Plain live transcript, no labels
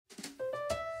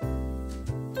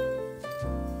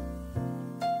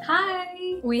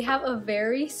We have a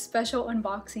very special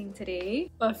unboxing today,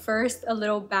 but first a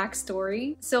little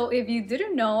backstory. So if you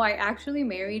didn't know, I actually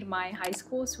married my high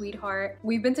school sweetheart.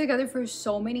 We've been together for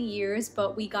so many years,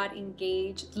 but we got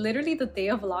engaged literally the day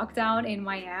of lockdown in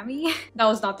Miami. That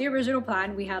was not the original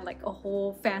plan. We had like a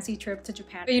whole fancy trip to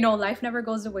Japan. But, you know, life never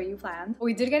goes the way you planned.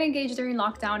 We did get engaged during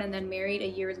lockdown and then married a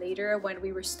year later when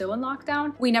we were still in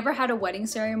lockdown. We never had a wedding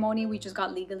ceremony. We just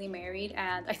got legally married,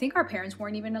 and I think our parents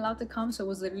weren't even allowed to come, so it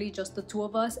was literally just the two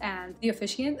of us and the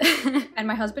officiant. And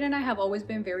my husband and I have always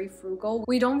been very frugal.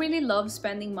 We don't really love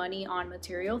spending money on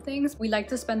material things. We like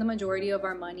to spend the majority of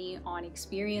our money on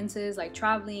experiences like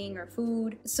traveling or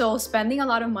food. So spending a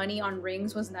lot of money on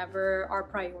rings was never our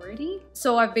priority.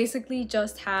 So I basically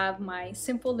just have my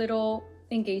simple little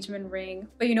engagement ring.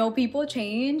 But you know, people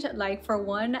change. Like, for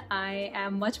one, I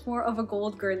am much more of a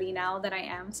gold girly now than I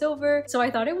am silver, so I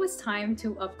thought it was time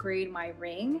to upgrade my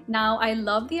ring. Now, I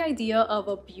love the idea of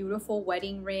a beautiful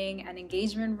wedding ring and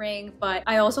engagement ring, but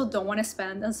I also don't want to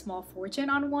spend a small fortune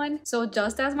on one. So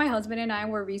just as my husband and I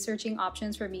were researching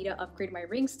options for me to upgrade my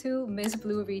rings to, Miss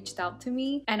Blue reached out to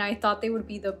me, and I thought they would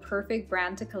be the perfect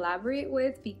brand to collaborate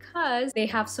with because they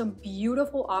have some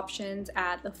beautiful options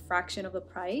at a fraction of the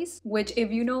price, which,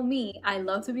 if you know me, I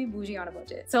love to be bougie on a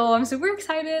budget. So I'm super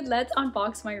excited. Let's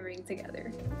unbox my ring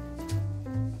together.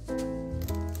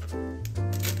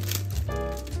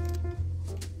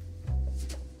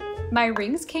 My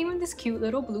rings came in this cute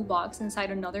little blue box inside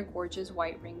another gorgeous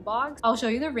white ring box. I'll show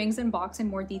you the rings and box in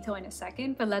more detail in a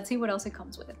second, but let's see what else it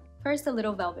comes with. First, a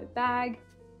little velvet bag,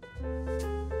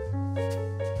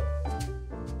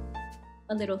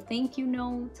 a little thank you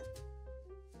note,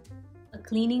 a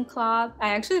cleaning cloth. I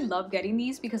actually love getting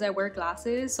these because I wear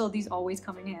glasses, so these always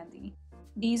come in handy.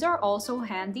 These are also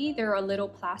handy. They're a little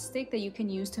plastic that you can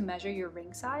use to measure your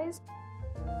ring size.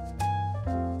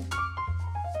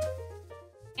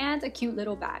 And a cute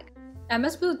little bag.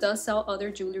 MS Blue does sell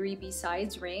other jewelry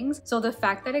besides rings, so the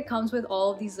fact that it comes with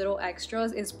all of these little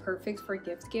extras is perfect for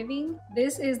gift giving.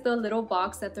 This is the little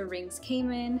box that the rings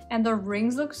came in, and the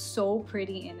rings look so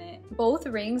pretty in it. Both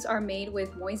rings are made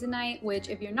with moissanite, which,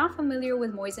 if you're not familiar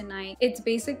with moissanite, it's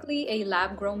basically a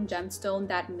lab-grown gemstone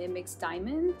that mimics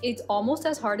diamond. It's almost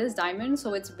as hard as diamond,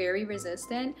 so it's very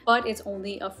resistant, but it's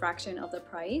only a fraction of the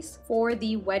price. For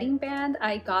the wedding band,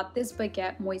 I got this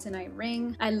baguette moissanite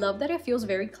ring. I love that it feels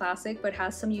very classic but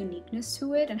has some uniqueness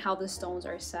to it and how the stones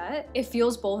are set. It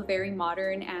feels both very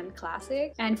modern and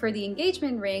classic. And for the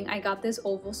engagement ring, I got this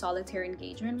oval solitaire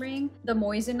engagement ring. The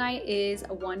moissanite is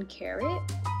 1 carat.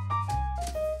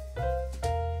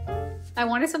 I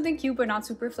wanted something cute but not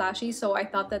super flashy, so I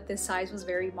thought that this size was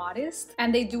very modest.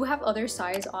 And they do have other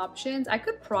size options. I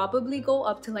could probably go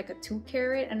up to like a 2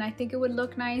 carat and I think it would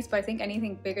look nice, but I think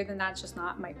anything bigger than that's just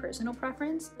not my personal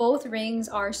preference. Both rings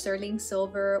are sterling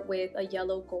silver with a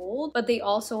yellow gold, but they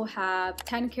also have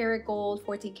 10 karat gold,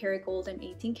 14 karat gold, and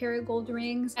 18 karat gold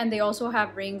rings. And they also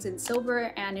have rings in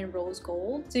silver and in rose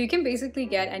gold. So you can basically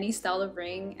get any style of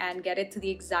ring and get it to the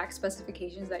exact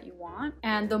specifications that you want.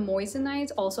 And the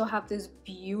moissanites also have this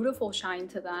beautiful shine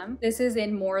to them. This is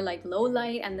in more like low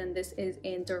light, and then this is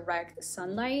in direct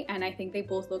sunlight, and I think they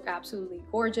both look absolutely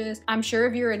gorgeous. I'm sure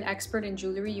if you're an expert in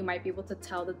jewelry, you might be able to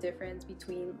tell the difference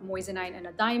between moissanite and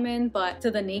a diamond, but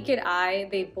to the naked eye,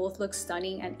 they both look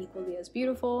stunning and equally as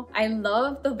beautiful. I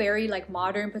love the very like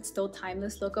modern but still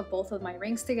timeless look of both of my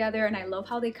rings together, and I love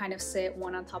how they kind of sit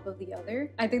one on top of the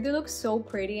other. I think they look so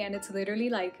pretty, and it's literally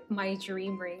like my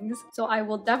dream rings. So I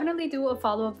will definitely do a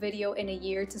follow-up video in a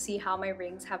year to see how my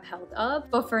rings have held up,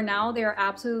 but for now they are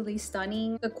absolutely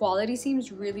stunning. The quality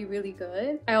seems really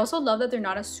good. I also love that they're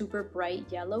not a super bright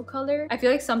yellow color. I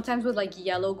feel like sometimes with like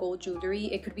yellow gold jewelry,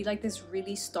 it could be like this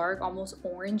really stark, almost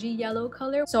orangey yellow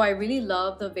color. So I really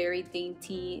love the very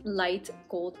dainty light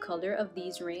gold color of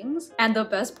these rings. And the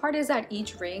best part is that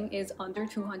each ring is under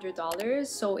 $200,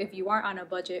 so if you are on a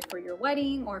budget for your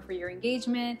wedding or for your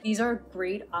engagement, these are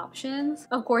great options.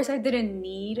 Of course, I didn't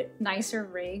need nicer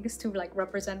rings to like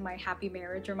represent my happy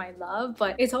marriage or my love,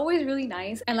 but it's always really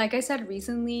nice. And like I said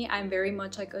recently, I'm very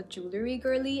much like a jewelry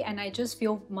girly, and I just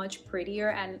feel much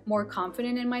prettier and more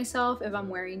confident in myself if I'm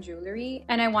wearing jewelry.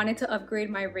 And I wanted to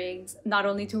upgrade my rings not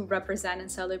only to represent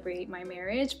and celebrate my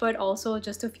marriage, but also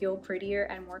just to feel prettier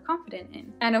and more confident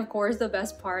in. And of course, the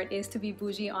best part is to be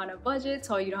bougie on a budget,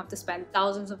 so you don't have to spend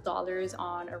thousands of dollars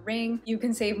on a ring. You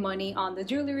can save money on the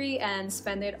jewelry and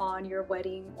spend it on your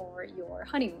wedding or your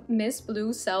honeymoon. Miss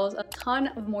Blue sells a ton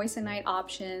of moissanite moissanite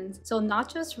options. So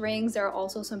not just rings, there are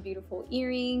also some beautiful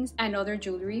earrings and other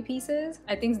jewelry pieces.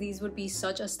 I think these would be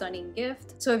such a stunning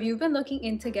gift. So if you've been looking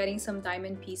into getting some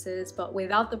diamond pieces but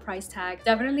without the price tag,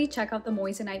 definitely check out the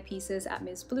moissanite pieces at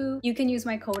Miss Blue. You can use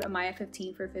my code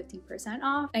Amaya15 for 15%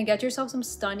 off and get yourself some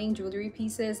stunning jewelry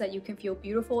pieces that you can feel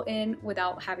beautiful in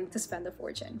without having to spend a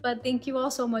fortune. But thank you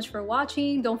all so much for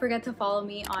watching. Don't forget to follow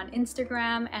me on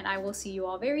Instagram, and I will see you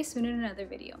all very soon in another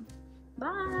video.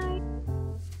 Bye!